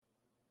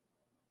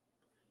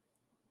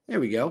There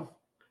we go.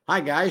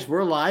 Hi, guys.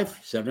 We're live,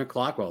 7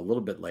 o'clock. Well, a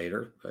little bit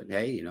later, but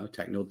hey,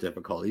 technical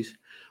difficulties.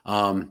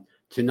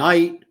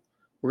 Tonight,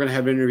 we're going to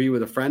have an interview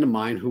with a friend of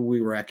mine who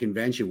we were at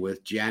convention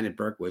with, Janet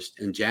Bergquist.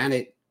 And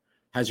Janet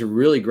has a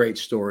really great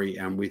story,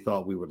 and we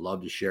thought we would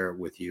love to share it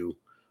with you.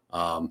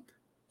 The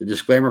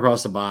disclaimer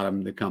across the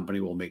bottom, the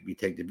company will make me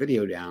take the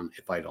video down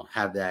if I don't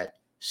have that.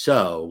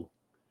 So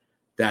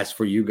that's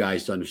for you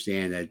guys to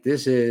understand that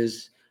this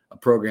is a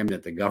program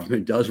that the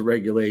government does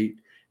regulate,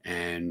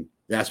 and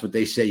that's what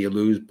they say you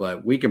lose,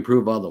 but we can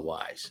prove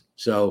otherwise.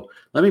 So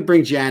let me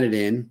bring Janet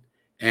in,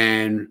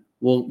 and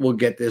we'll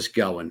get this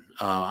going.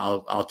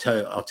 I'll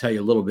tell you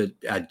a little bit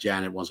at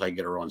Janet once I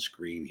get her on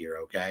screen here.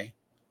 Okay.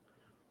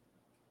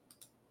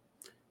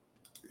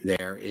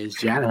 There is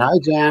Janet. Hi,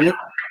 Janet.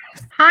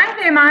 Hi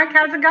there, Mike.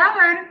 How's it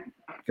going?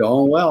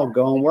 Going well.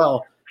 Going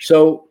well.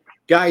 So,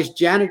 guys,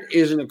 Janet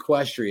is an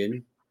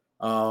equestrian,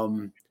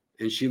 and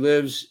she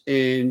lives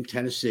in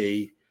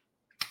Tennessee.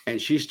 And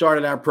she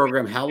started our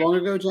program how long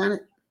ago,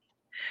 Janet?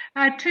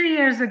 2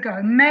 years ago.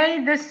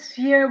 May this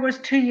year was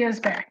 2 years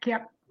back.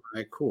 Yep. All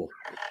right, cool.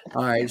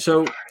 All right.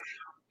 So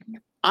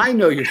I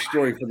know your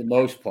story for the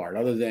most part,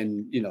 other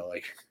than,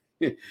 like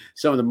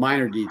some of the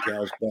minor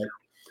details. But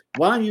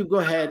why don't you go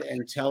ahead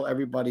and tell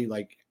everybody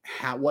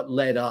what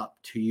led up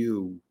to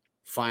you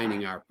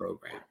finding our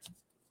program?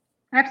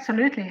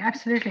 Absolutely.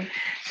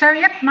 So,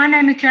 my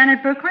name is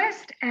Janet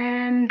Bergquist,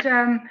 and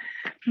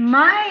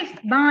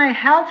my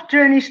health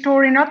journey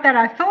story, not that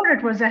I thought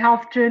it was a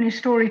health journey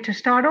story to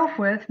start off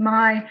with,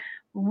 my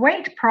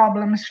weight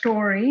problem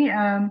story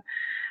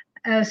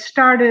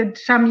started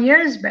some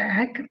years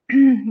back.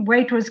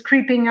 Weight was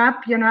creeping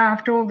up,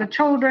 after all the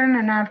children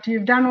and after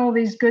you've done all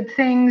these good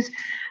things.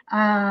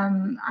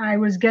 I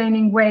was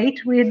gaining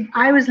weight.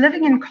 I was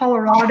living in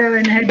Colorado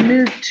and had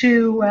moved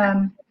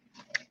to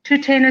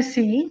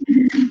Tennessee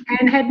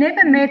and had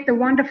never met the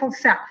wonderful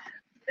South,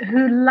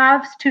 who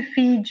loves to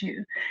feed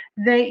you.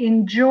 They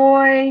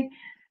enjoy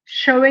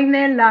showing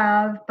their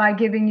love by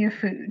giving you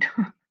food.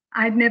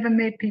 I'd never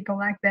met people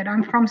like that.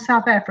 I'm from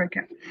South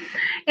Africa.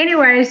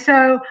 Anyway,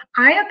 so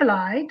I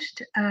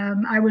obliged.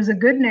 I was a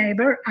good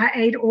neighbor. I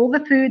ate all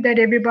the food that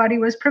everybody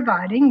was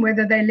providing,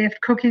 whether they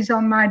left cookies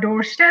on my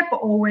doorstep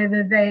or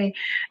whether they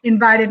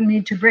invited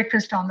me to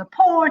breakfast on the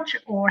porch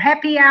or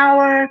happy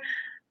hour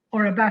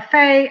or a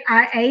buffet.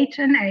 I ate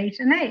and ate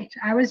and ate.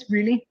 I was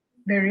really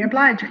very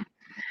obliging.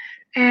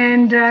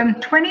 And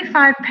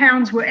 25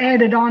 pounds were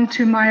added on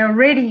to my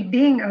already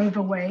being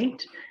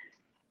overweight.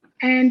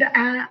 And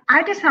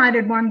I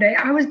decided one day,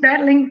 I was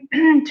battling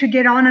to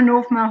get on and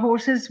off my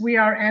horses. We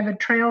are avid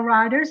trail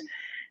riders.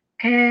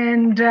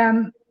 And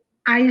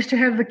I used to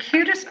have the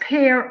cutest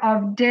pair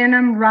of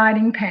denim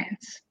riding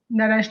pants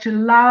that I used to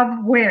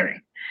love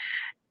wearing.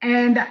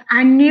 And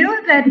I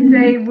knew that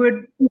they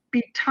would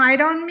be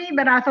tight on me,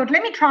 but I thought,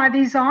 let me try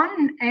these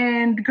on.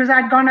 And because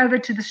I'd gone over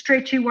to the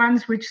stretchy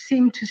ones, which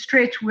seem to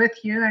stretch with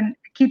you and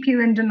keep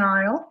you in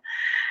denial.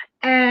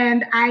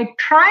 And I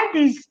tried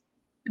these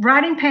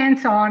riding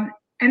pants on,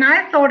 and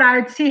I thought I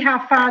would see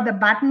how far the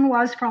button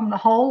was from the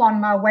hole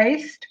on my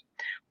waist.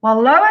 Well,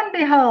 lo and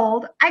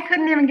behold, I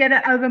couldn't even get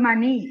it over my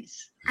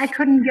knees. I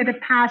couldn't get it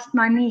past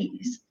my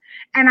knees.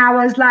 And I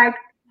was like,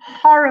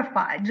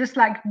 horrified, just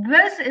like,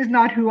 this is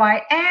not who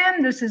I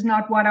am. This is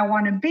not what I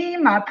want to be.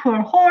 My poor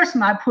horse,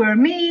 my poor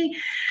me.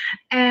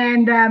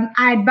 And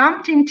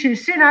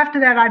soon after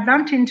that, I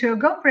bumped into a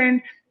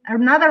girlfriend,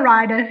 another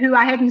rider who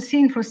I hadn't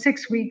seen for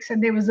 6 weeks.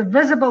 And there was a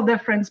visible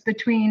difference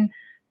between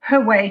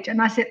her weight.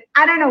 And I said,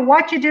 I don't know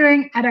what you're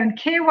doing. I don't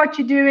care what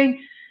you're doing.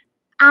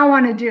 I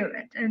want to do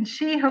it. And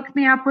she hooked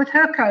me up with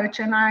her coach,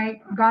 and I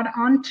got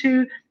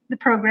onto the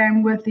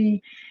program with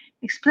the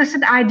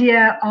explicit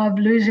idea of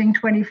losing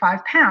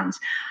 25 pounds.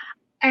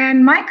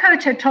 And my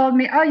coach had told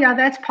me, oh yeah,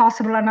 that's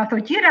possible. And I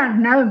thought, you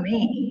don't know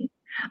me.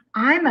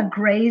 I'm a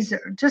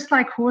grazer. Just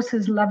like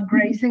horses love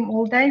grazing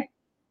all day,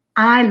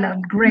 I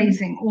loved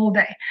grazing all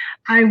day.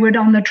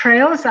 On the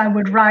trails, I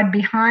would ride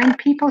behind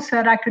people so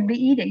that I could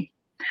be eating.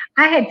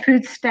 I had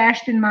food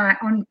stashed on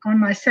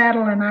my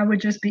saddle, and I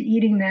would just be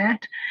eating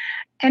that.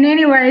 And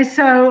anyway,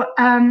 so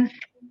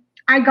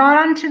I got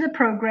onto the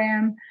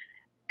program.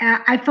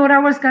 I thought I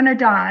was going to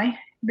die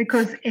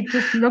because it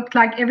just looked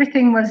like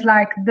everything was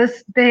like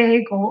this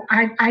big, or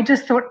I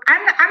just thought,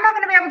 I'm not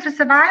going to be able to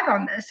survive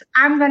on this.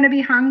 I'm going to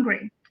be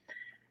hungry.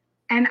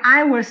 And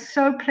I was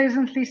so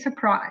pleasantly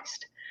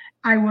surprised.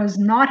 I was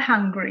not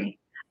hungry.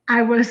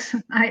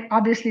 I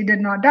obviously did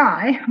not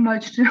die,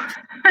 much to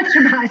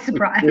my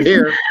surprise. We're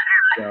here.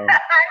 I'm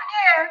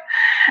here.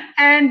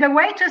 And the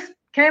weight just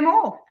came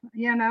off,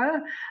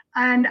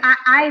 and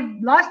I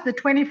lost the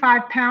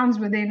 25 pounds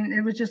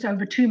it was just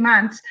over 2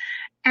 months.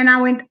 And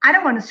I went, I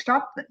don't want to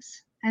stop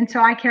this. And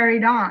so I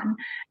carried on.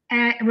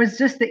 And it was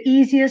just the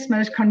easiest,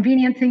 most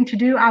convenient thing to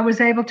do. I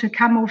was able to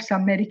come off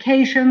some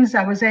medications.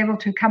 I was able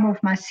to come off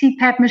my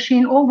CPAP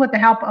machine, all with the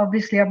help,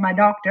 obviously, of my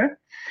doctor.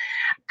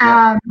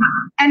 Yeah.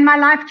 And my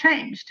life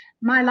changed.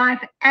 My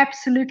life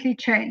absolutely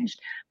changed.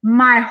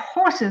 My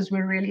horses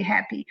were really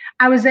happy.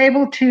 I was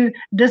able to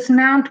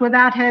dismount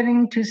without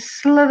having to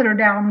slither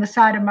down the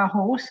side of my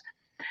horse.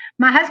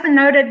 My husband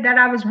noted that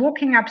I was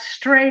walking up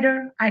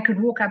straighter. I could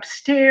walk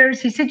upstairs.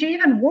 He said, "You're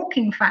even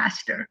walking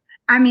faster."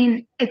 I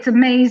mean, it's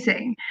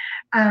amazing.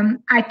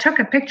 I took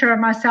a picture of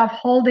myself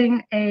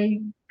holding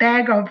a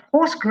bag of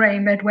horse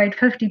grain that weighed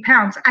 50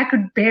 pounds. I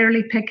could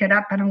barely pick it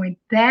up. And I went,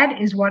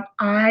 that is what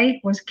I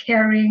was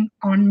carrying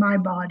on my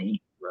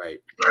body.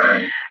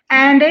 Right.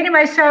 And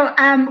anyway, so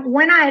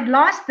when I had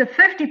lost the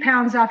 50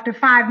 pounds after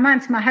 5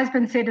 months, my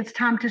husband said, "It's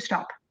time to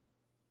stop."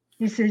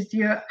 He says,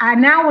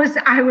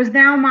 I was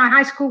now my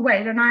high school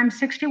weight, and I'm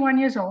 61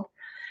 years old.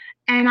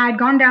 And I'd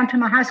gone down to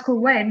my high school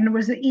weight, and it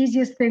was the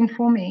easiest thing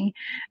for me.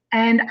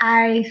 And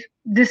I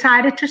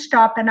decided to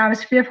stop, and I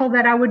was fearful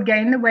that I would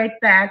gain the weight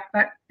back,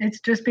 but it's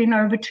just been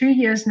over 2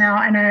 years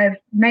now, and I've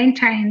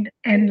maintained,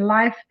 and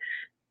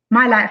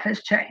my life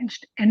has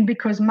changed. And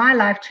because my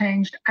life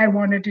changed, I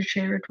wanted to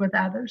share it with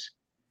others.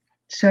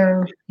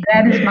 So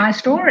that is my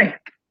story.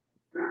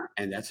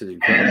 And that's an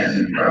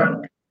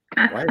incredible.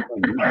 Why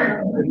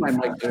is my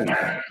mic doing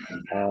that?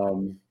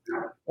 All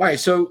right,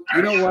 so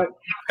you know what?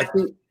 I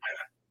think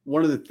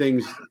one of the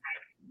things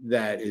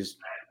that is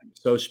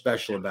so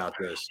special about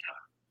this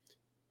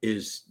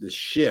is the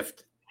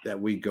shift that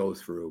we go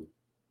through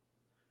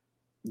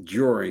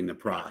during the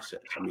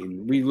process. I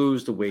mean, we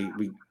lose the weight.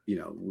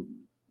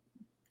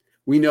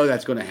 We know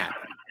that's going to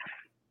happen.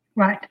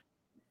 Right.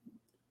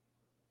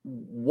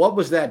 What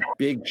was that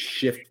big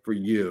shift for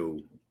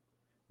you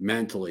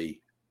mentally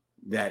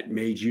that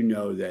made you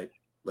know that,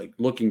 like,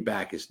 looking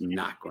back is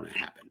not going to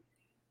happen?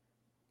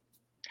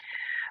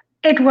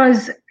 It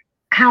was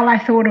how I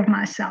thought of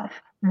myself,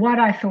 what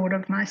I thought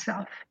of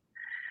myself.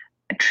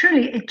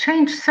 Truly, it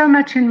changed so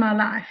much in my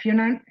life.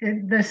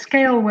 The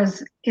scale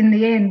was, in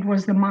the end,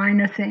 was the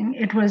minor thing.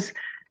 It was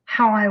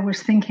how I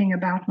was thinking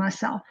about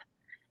myself.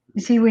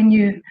 You see,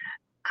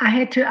 I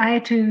had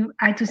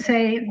to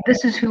say,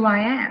 this is who I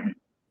am.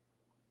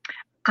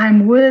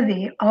 I'm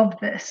worthy of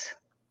this.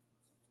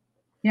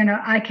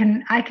 I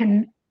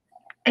can.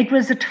 It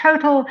was a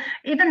total,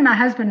 even my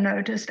husband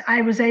noticed,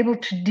 I was able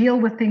to deal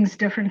with things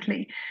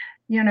differently.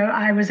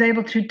 I was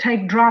able to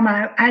take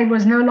drama. I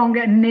was no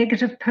longer a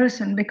negative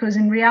person, because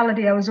in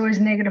reality, I was always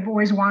negative,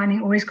 always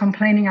whining, always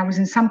complaining. I was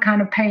in some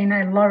kind of pain, I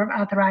had a lot of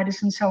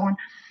arthritis and so on.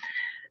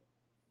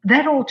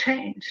 That all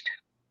changed.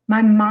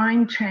 My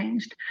mind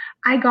changed.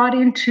 I got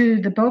into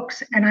the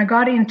books, and I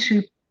got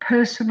into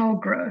personal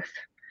growth.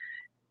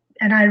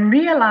 And I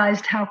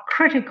realized how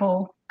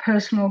critical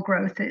personal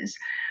growth is.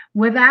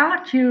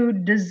 Without you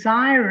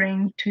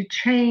desiring to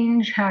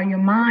change how your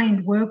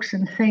mind works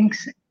and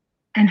thinks,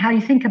 and how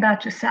you think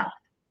about yourself,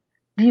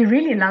 do you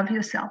really love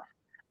yourself?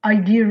 Or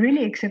do you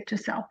really accept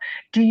yourself?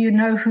 Do you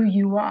know who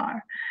you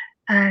are?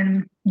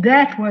 And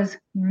that was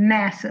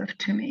massive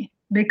to me,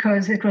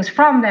 because it was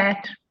from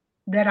that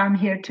I'm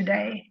here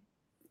today.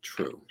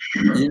 True.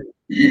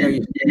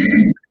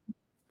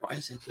 Why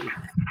is it?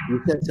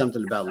 You said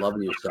something about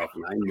loving yourself,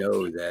 and I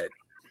know that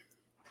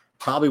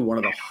probably one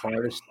of the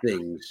hardest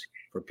things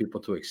for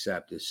people to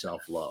accept is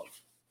self-love.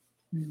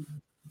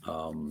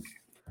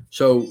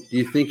 So do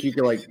you think you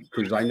could,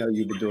 because I know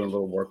you've been doing a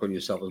little work on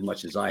yourself as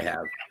much as I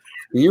have,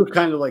 can you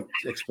kind of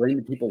explain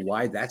to people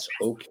why that's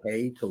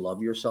okay to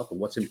love yourself and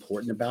what's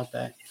important about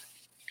that?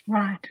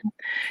 Right.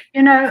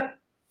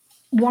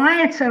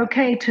 Why it's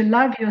okay to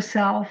love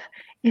yourself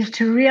is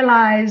to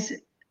realize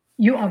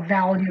you are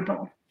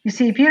valuable. You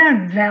see, if you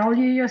don't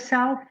value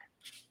yourself,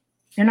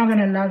 you're not going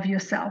to love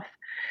yourself.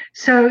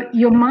 So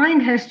your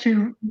mind has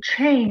to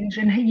change,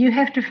 and you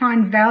have to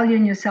find value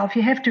in yourself.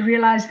 You have to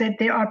realize that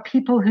there are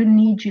people who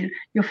need you.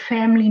 Your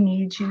family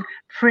needs you.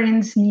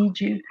 Friends need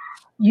you.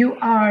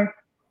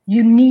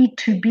 You need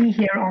to be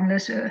here on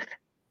this earth.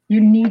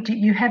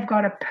 You have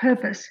got a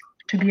purpose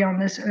to be on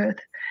this earth.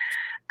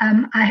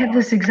 I have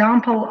this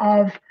example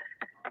of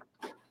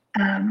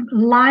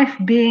life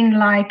being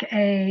like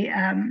a,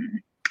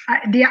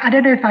 I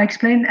don't know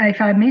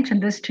if I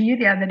mentioned this to you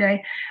the other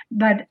day,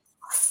 but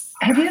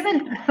have you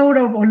ever thought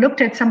of or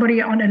looked at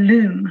somebody on a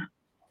loom,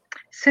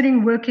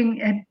 sitting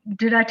working?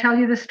 Did I tell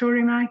you the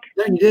story, Mike?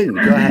 No, you didn't.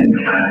 Go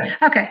ahead.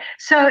 Okay,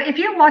 so if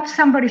you watch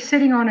somebody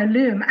sitting on a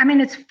loom, I mean,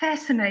 it's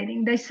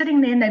fascinating. They're sitting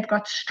there and they've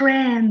got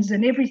strands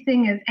and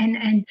everything,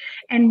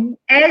 and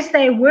as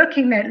they're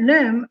working that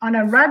loom on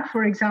a rug,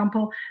 for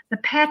example, the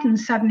pattern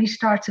suddenly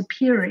starts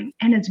appearing,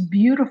 and it's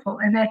beautiful,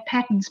 and that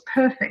pattern's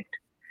perfect.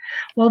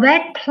 Well,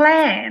 that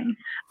plan,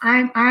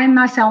 I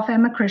myself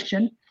am a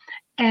Christian.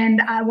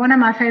 And one of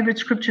my favorite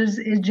scriptures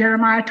is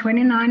Jeremiah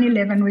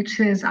 29:11, which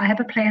says, I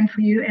have a plan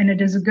for you, and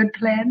it is a good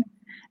plan,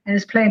 and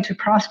it's planned to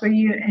prosper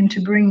you and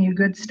to bring you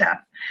good stuff.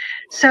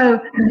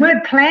 So the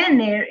word plan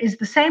there is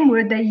the same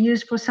word they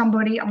use for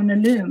somebody on a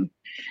loom,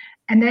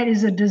 and that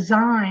is a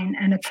design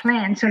and a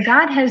plan. So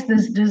God has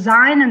this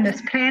design and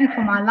this plan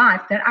for my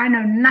life that I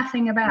know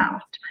nothing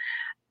about.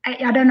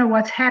 I don't know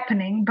what's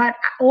happening, but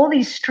all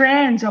these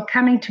strands are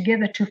coming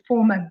together to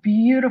form a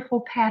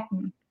beautiful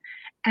pattern.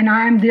 and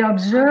I am the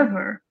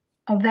observer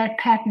of that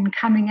pattern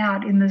coming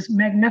out in this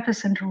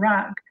magnificent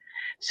rug.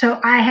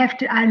 So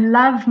I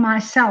love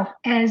myself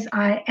as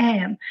I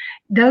am.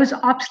 Those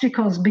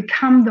obstacles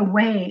become the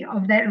way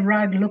of that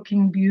rug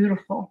looking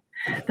beautiful.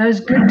 Those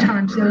good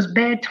times, those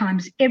bad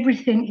times,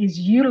 everything is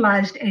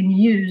utilized and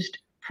used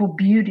for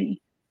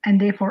beauty.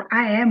 And therefore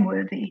I am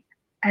worthy,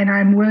 and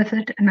I'm worth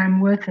it, and I'm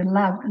worth the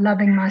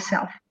loving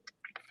myself.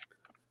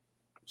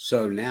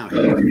 So now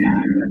here's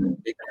a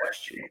big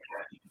question.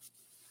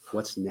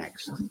 What's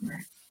next?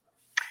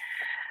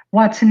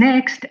 What's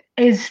next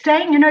is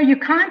staying,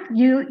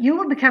 you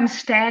will become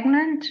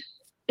stagnant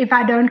if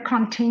I don't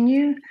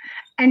continue.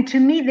 And to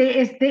me,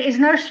 there is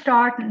no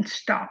start and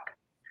stop.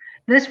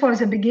 This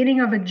was a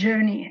beginning of a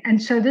journey.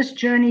 And so this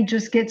journey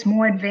just gets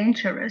more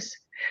adventurous.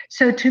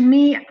 So to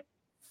me,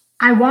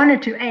 I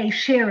wanted to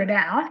share it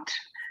out.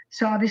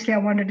 So obviously I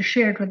wanted to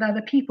share it with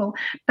other people,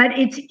 but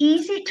it's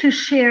easy to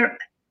share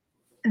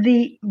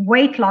the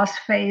weight loss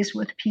phase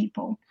with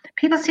people.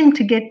 People seem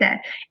to get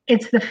that.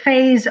 It's the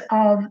phase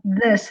of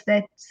this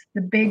that's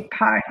the big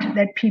part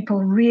that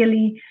people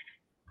really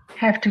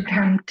have to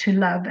come to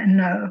love and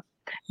know.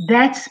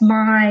 That's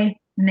my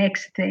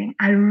next thing.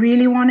 I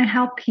really want to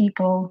help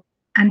people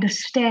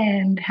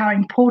understand how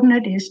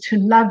important it is to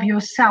love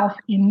yourself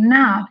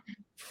enough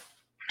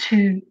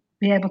to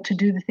be able to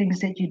do the things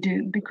that you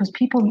do, because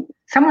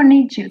someone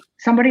needs you,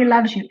 somebody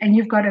loves you, and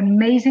you've got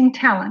amazing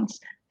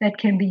talents that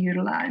can be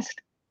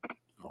utilized.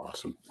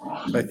 Awesome.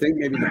 So I think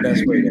maybe the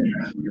best way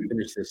to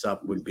finish this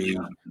up would be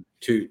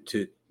to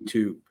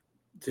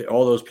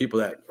all those people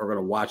that are going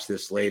to watch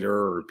this later,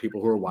 or people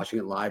who are watching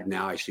it live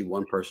now. I see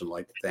one person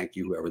like to thank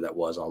you, whoever that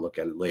was. I'll look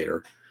at it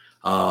later.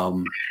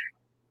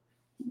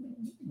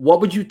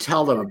 What would you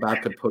tell them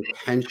about the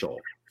potential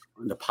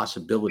and the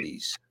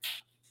possibilities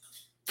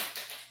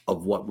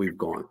of what we've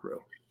gone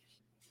through?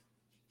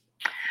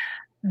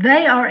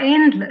 They are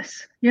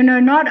endless.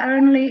 Not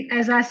only,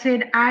 as I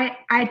said,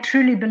 I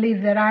truly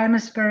believe that I am a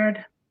spirit,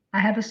 I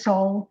have a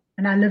soul,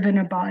 and I live in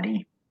a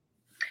body.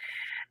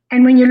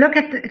 And when you look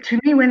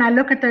when I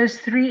look at those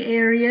three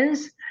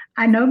areas,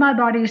 I know my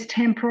body is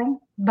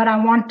temporal, but I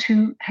want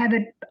to have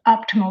it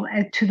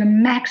optimal to the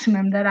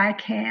maximum that I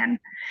can.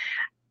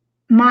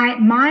 My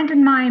mind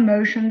and my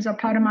emotions are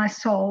part of my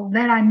soul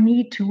that I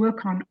need to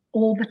work on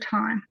all the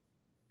time.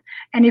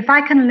 And if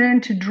I can learn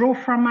to draw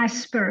from my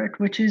spirit,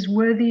 which is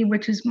worthy,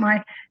 which is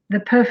the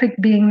perfect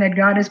being that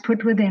God has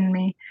put within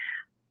me,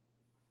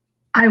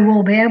 I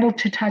will be able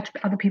to touch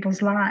other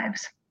people's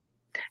lives.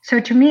 So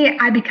to me,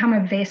 I become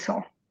a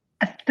vessel,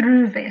 a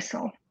through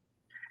vessel.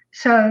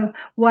 So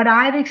what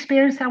I've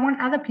experienced, I want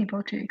other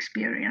people to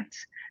experience.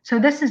 So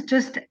this is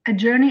just a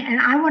journey, and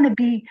I want to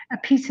be a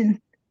piece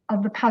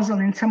of the puzzle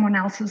in someone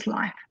else's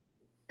life.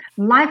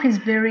 Life is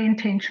very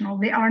intentional.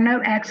 There are no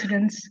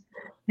accidents.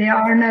 There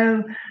are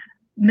no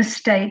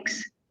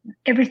mistakes.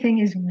 Everything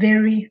is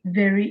very,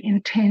 very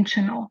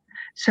intentional.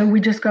 So we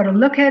just got to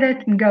look at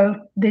it and go,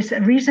 there's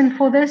a reason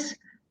for this.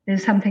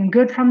 There's something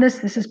good from this.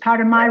 This is part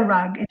of my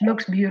rug. It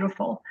looks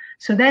beautiful.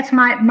 So that's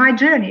my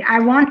journey. I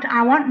want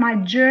my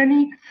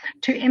journey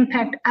to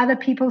impact other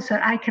people so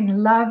I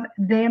can love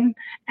them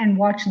and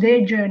watch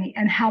their journey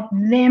and help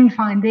them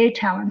find their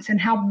talents and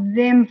help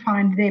them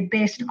find their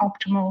best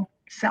optimal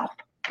self.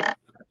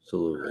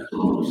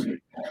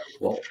 Absolutely.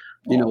 Well,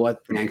 you know what?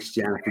 Thanks,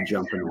 Janet, for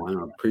jumping on.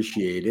 I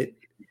appreciate it.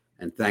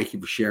 And thank you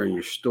for sharing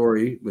your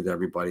story with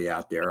everybody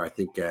out there. I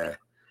think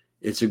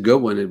it's a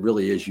good one. It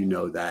really is,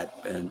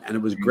 that. And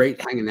it was great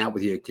hanging out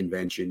with you at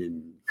convention.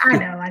 And I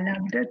know, I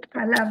loved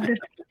it.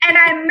 And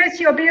I miss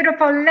your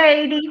beautiful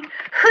lady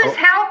who's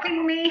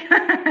helping me.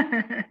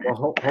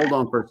 Well, hold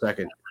on for a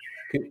second.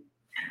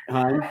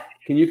 Hon,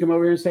 can you come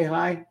over here and say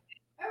hi?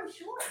 Oh,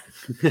 sure.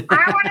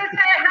 I want to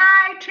say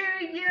hi to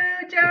you,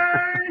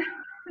 Joan.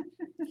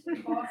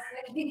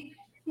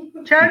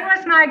 Joan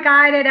was my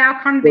guide at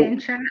our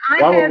convention.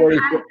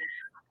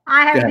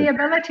 I have the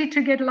ability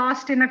to get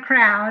lost in a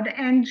crowd,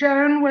 and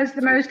Joan was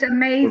the most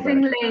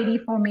amazing lady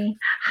for me.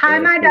 Hi,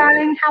 my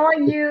darling. How are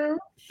you?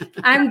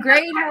 I'm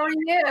great. How are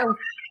you?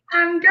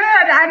 I'm good.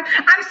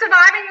 I'm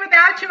surviving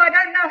without you. I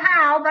don't know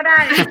how, but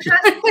I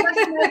just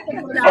make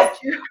it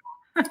without you.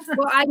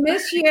 Well, I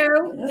miss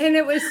you, and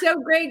it was so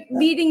great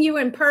meeting you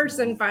in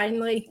person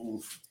finally.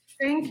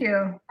 Thank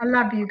you. I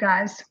love you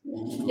guys.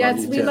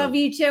 Yes, we love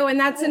you too. And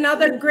that's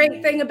another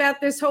great thing about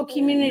this whole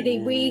community.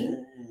 We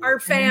are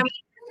family,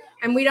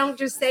 and we don't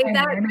just say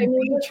that. I mean,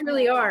 we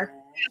truly are.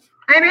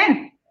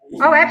 Amen.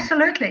 Oh,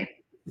 absolutely.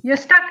 You're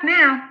stuck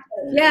now.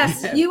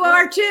 Yes, you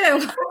are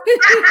too.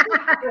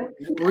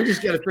 We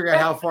just got to figure out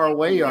how far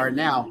away you are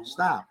now.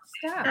 Stop.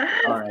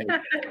 All right.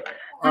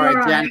 All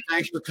right, Janet,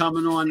 thanks for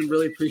coming on.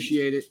 Really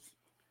appreciate it.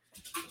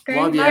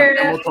 Thank you.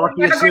 And we'll talk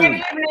to you soon.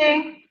 Have a great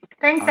evening.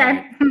 Thanks,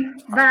 Ed.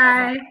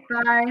 Bye.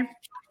 Bye.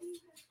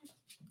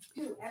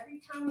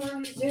 Every time we're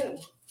on Zoom,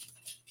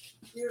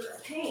 you're a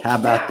pain. How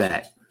about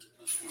that?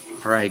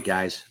 All right,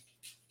 guys.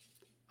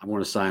 I'm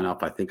going to sign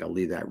off. I think I'll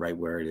leave that right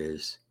where it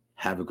is.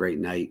 Have a great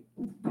night.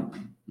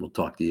 We'll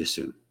talk to you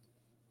soon.